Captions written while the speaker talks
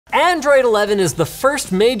Android 11 is the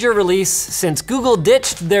first major release since Google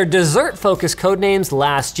ditched their dessert-focused codenames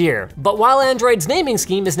last year. But while Android's naming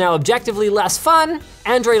scheme is now objectively less fun,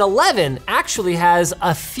 Android 11 actually has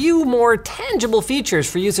a few more tangible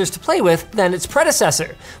features for users to play with than its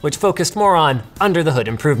predecessor, which focused more on under-the-hood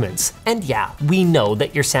improvements. And yeah, we know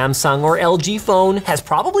that your Samsung or LG phone has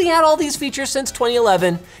probably had all these features since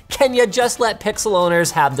 2011. Can you just let Pixel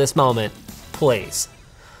owners have this moment, please?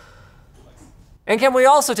 And can we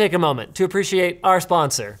also take a moment to appreciate our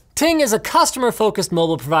sponsor? Ting is a customer-focused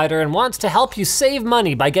mobile provider and wants to help you save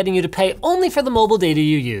money by getting you to pay only for the mobile data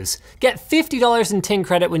you use. Get $50 in Ting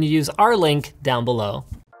credit when you use our link down below.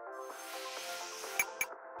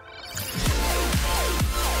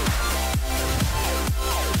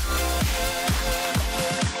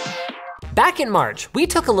 Back in March, we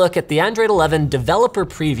took a look at the Android 11 developer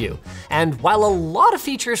preview, and while a lot of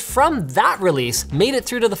features from that release made it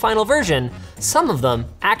through to the final version, some of them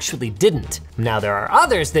actually didn't. Now there are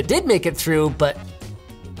others that did make it through, but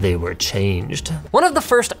they were changed. One of the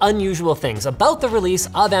first unusual things about the release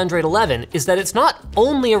of Android 11 is that it's not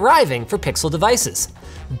only arriving for Pixel devices.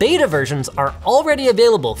 Beta versions are already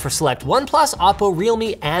available for select OnePlus, Oppo,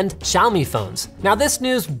 Realme, and Xiaomi phones. Now this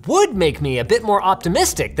news would make me a bit more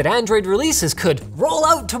optimistic that Android releases could roll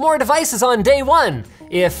out to more devices on day one,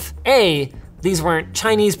 if A, these weren't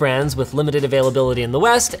Chinese brands with limited availability in the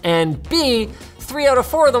West, and B, 3 out of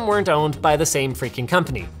 4 of them weren't owned by the same freaking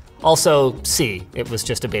company. Also, C, it was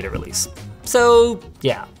just a beta release. So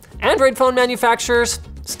yeah, Android phone manufacturers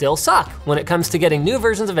still suck when it comes to getting new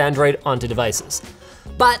versions of Android onto devices.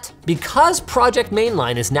 But because Project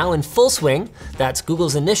Mainline is now in full swing, that's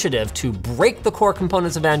Google's initiative to break the core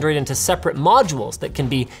components of Android into separate modules that can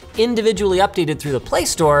be individually updated through the Play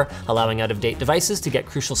Store, allowing out-of-date devices to get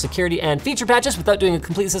crucial security and feature patches without doing a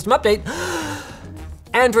complete system update.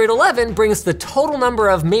 Android 11 brings the total number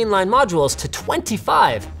of mainline modules to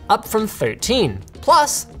 25, up from 13.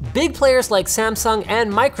 Plus, big players like Samsung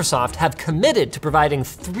and Microsoft have committed to providing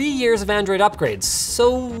 3 years of Android upgrades,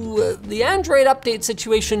 so the Android update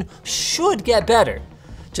situation should get better,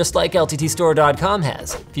 just like LTTstore.com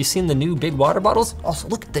has. Have you seen the new big water bottles? Also,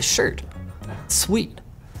 look at this shirt, sweet.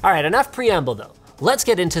 All right, enough preamble though. Let's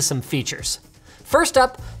get into some features. First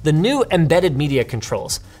up, the new embedded media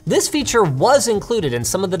controls. This feature was included in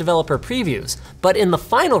some of the developer previews, but in the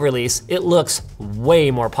final release, it looks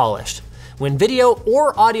way more polished. When video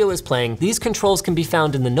or audio is playing, these controls can be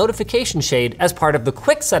found in the notification shade as part of the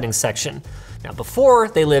quick settings section. Now before,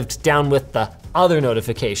 they lived down with the other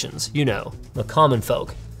notifications, you know, the common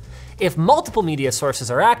folk. If multiple media sources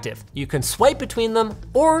are active, you can swipe between them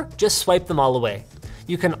or just swipe them all away.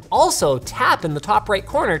 You can also tap in the top right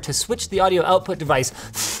corner to switch the audio output device.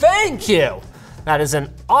 Thank you! That is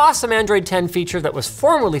an awesome Android 10 feature that was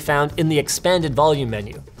formerly found in the expanded volume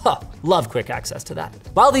menu. Huh, love quick access to that.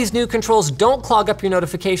 While these new controls don't clog up your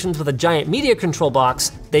notifications with a giant media control box,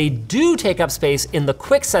 they do take up space in the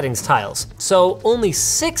quick settings tiles. So only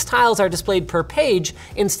 6 tiles are displayed per page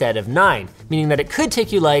instead of 9, meaning that it could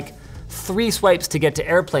take you like 3 swipes to get to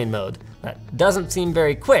airplane mode. That doesn't seem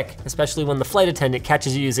very quick, especially when the flight attendant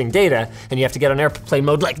catches you using data and you have to get on airplane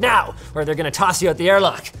mode like now, or they're gonna toss you out the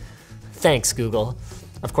airlock. Thanks, Google.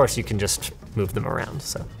 Of course, you can just move them around,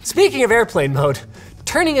 so. Speaking of airplane mode,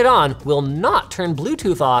 turning it on will not turn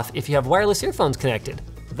Bluetooth off if you have wireless earphones connected.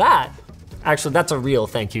 Actually, that's a real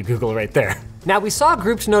thank you, Google, right there. Now, we saw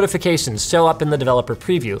grouped notifications show up in the developer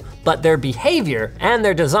preview, but their behavior and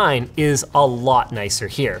their design is a lot nicer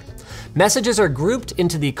here. Messages are grouped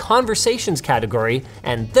into the conversations category,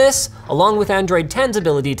 and this, along with Android 10's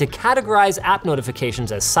ability to categorize app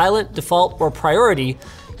notifications as silent, default, or priority,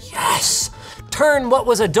 yes, turn what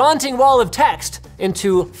was a daunting wall of text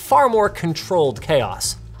into far more controlled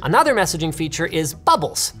chaos. Another messaging feature is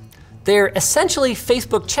bubbles. They're essentially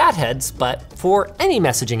Facebook chat heads, but for any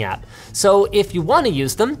messaging app. So if you want to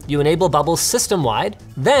use them, you enable bubbles system-wide,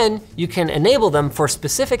 then you can enable them for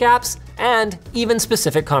specific apps and even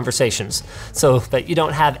specific conversations, so that you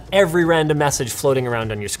don't have every random message floating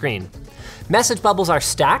around on your screen. Message bubbles are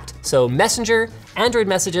stacked, so Messenger, Android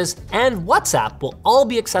messages, and WhatsApp will all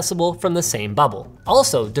be accessible from the same bubble.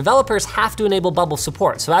 Also, developers have to enable bubble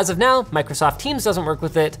support. So as of now, Microsoft Teams doesn't work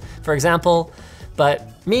with it, for example,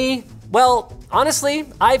 but me, well, honestly,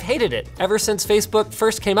 I've hated it ever since Facebook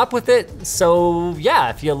first came up with it. So yeah,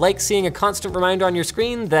 if you like seeing a constant reminder on your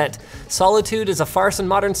screen that solitude is a farce in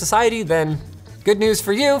modern society, then good news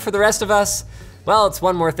for you. For the rest of us, well, it's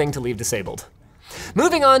one more thing to leave disabled.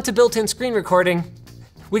 Moving on to built-in screen recording,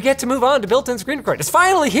 we get to move on to built-in screen recording. It's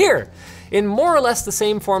finally here. in more or less the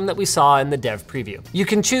same form that we saw in the dev preview. You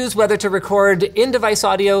can choose whether to record in-device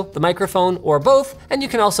audio, the microphone, or both, and you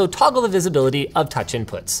can also toggle the visibility of touch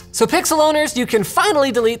inputs. So Pixel owners, you can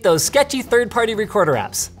finally delete those sketchy third-party recorder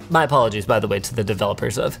apps. My apologies, by the way, to the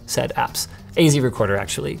developers of said apps. AZ Recorder,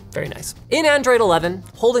 actually, very nice. In Android 11,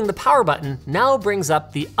 holding the power button now brings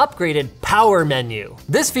up the upgraded power menu.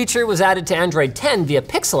 This feature was added to Android 10 via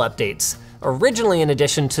Pixel updates. Originally, in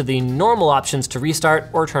addition to the normal options to restart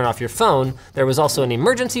or turn off your phone, there was also an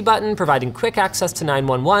emergency button providing quick access to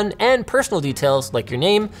 911 and personal details like your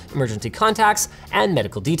name, emergency contacts, and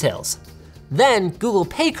medical details. Then Google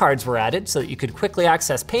Pay cards were added so that you could quickly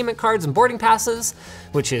access payment cards and boarding passes,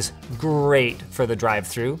 which is great for the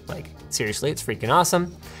drive-through. Like, seriously, it's freaking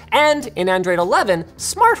awesome. And in Android 11,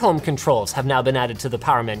 smart home controls have now been added to the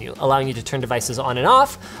power menu, allowing you to turn devices on and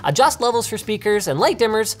off, adjust levels for speakers and light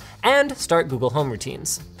dimmers, and start Google Home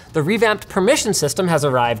routines. The revamped permission system has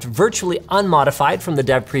arrived virtually unmodified from the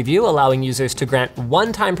dev preview, allowing users to grant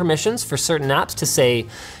one-time permissions for certain apps to, say,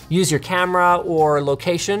 use your camera or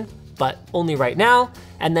location, but only right now.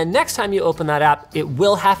 And then next time you open that app, it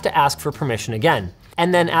will have to ask for permission again.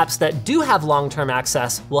 And then apps that do have long-term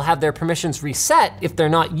access will have their permissions reset if they're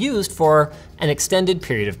not used for an extended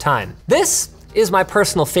period of time. This is my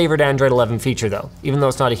personal favorite Android 11 feature though, even though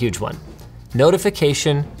it's not a huge one.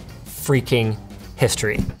 Notification freaking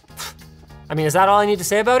history. I mean, is that all I need to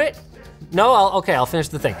say about it? No, okay, I'll finish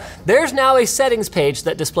the thing. There's now a settings page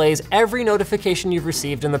that displays every notification you've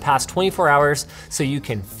received in the past 24 hours, so you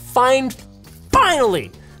can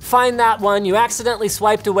finally find that one you accidentally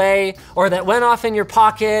swiped away, or that went off in your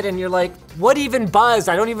pocket and you're like, what even buzzed?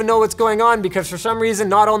 I don't even know what's going on because for some reason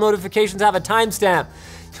not all notifications have a timestamp.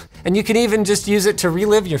 And you can even just use it to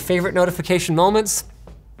relive your favorite notification moments.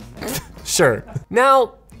 Sure.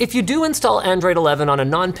 Now, if you do install Android 11 on a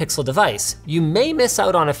non-Pixel device, you may miss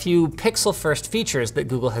out on a few Pixel-first features that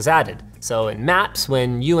Google has added. So in Maps,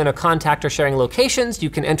 when you and a contact are sharing locations, you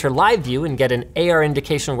can enter live view and get an AR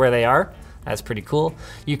indication of where they are. That's pretty cool.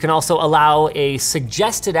 You can also allow a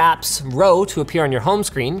suggested apps row to appear on your home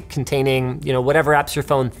screen containing, whatever apps your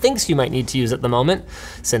phone thinks you might need to use at the moment,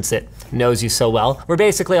 since it knows you so well. We're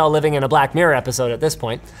basically all living in a Black Mirror episode at this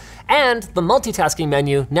point. And the multitasking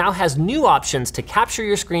menu now has new options to capture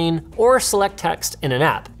your screen or select text in an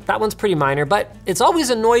app. That one's pretty minor, but it's always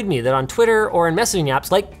annoyed me that on Twitter or in messaging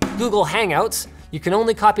apps like Google Hangouts, you can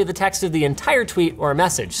only copy the text of the entire tweet or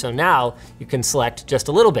message. So now you can select just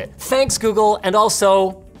a little bit. Thanks, Google, and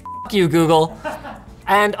also, f you, Google.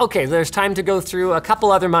 And okay, there's time to go through a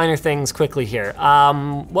couple other minor things quickly here.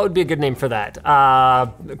 What would be a good name for that?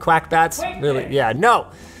 Quackbats? Really? Yeah, no.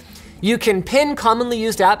 You can pin commonly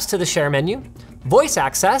used apps to the share menu. Voice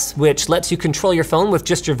access, which lets you control your phone with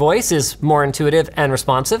just your voice, is more intuitive and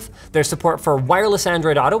responsive. There's support for wireless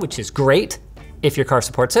Android Auto, which is great if your car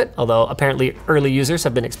supports it, although apparently early users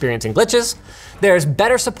have been experiencing glitches. There's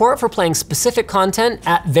better support for playing specific content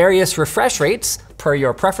at various refresh rates per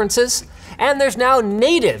your preferences. And there's now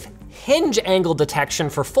native hinge angle detection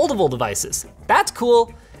for foldable devices. That's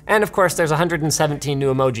cool. And of course, there's 117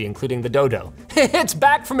 new emoji, including the dodo. It's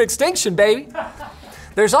back from extinction, baby.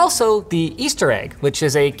 There's also the Easter egg, which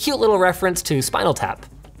is a cute little reference to Spinal Tap.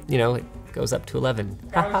 It goes up to 11.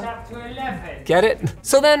 Goes up to 11. Get it?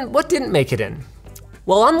 So then, what didn't make it in?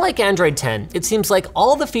 Well, unlike Android 10, it seems like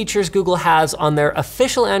all the features Google has on their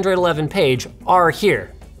official Android 11 page are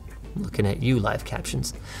here. I'm looking at you, live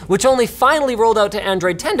captions, which only finally rolled out to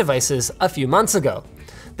Android 10 devices a few months ago.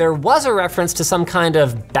 There was a reference to some kind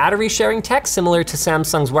of battery sharing tech similar to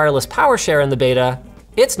Samsung's wireless power share in the beta.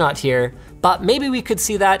 It's not here, but maybe we could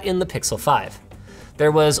see that in the Pixel 5.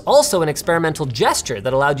 There was also an experimental gesture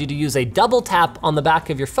that allowed you to use a double tap on the back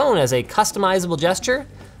of your phone as a customizable gesture.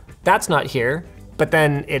 That's not here, but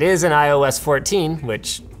then it is in iOS 14,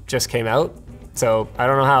 which just came out, so I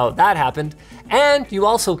don't know how that happened. And you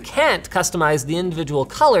also can't customize the individual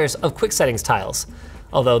colors of quick settings tiles,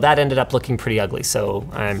 although that ended up looking pretty ugly, so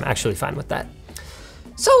I'm actually fine with that.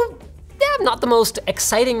 So, yeah, not the most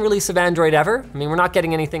exciting release of Android ever. I mean, we're not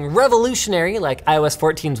getting anything revolutionary like iOS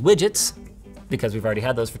 14's widgets, because we've already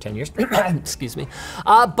had those for 10 years, excuse me.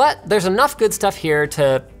 But there's enough good stuff here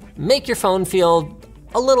to make your phone feel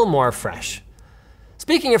a little more fresh.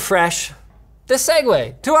 Speaking of fresh, this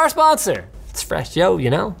segue to our sponsor. It's fresh, yo,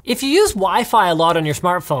 If you use Wi-Fi a lot on your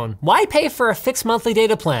smartphone, why pay for a fixed monthly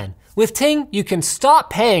data plan? With Ting, you can stop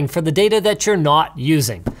paying for the data that you're not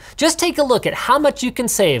using. Just take a look at how much you can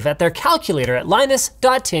save at their calculator at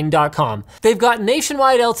linus.ting.com. They've got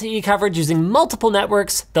nationwide LTE coverage using multiple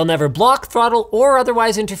networks. They'll never block, throttle, or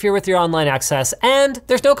otherwise interfere with your online access, and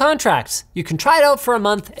there's no contracts. You can try it out for a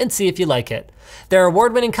month and see if you like it. Their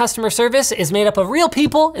award-winning customer service is made up of real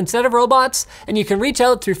people instead of robots, and you can reach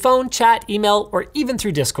out through phone, chat, email, or even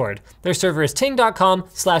through Discord. Their server is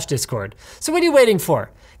ting.com/discord. So what are you waiting for?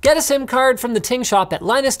 Get a SIM card from the Ting shop at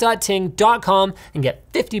linus.ting.com and get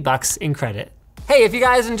 50 bucks in credit. Hey, if you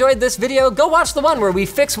guys enjoyed this video, go watch the one where we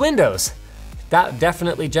fix Windows. That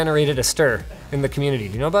definitely generated a stir in the community.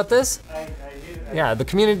 Do you know about this? I did. Yeah, the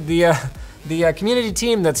community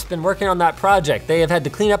team that's been working on that project, they have had to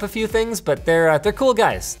clean up a few things, but they're cool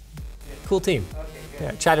guys. Cool team. Okay, good.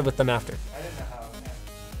 Yeah, chatted with them after.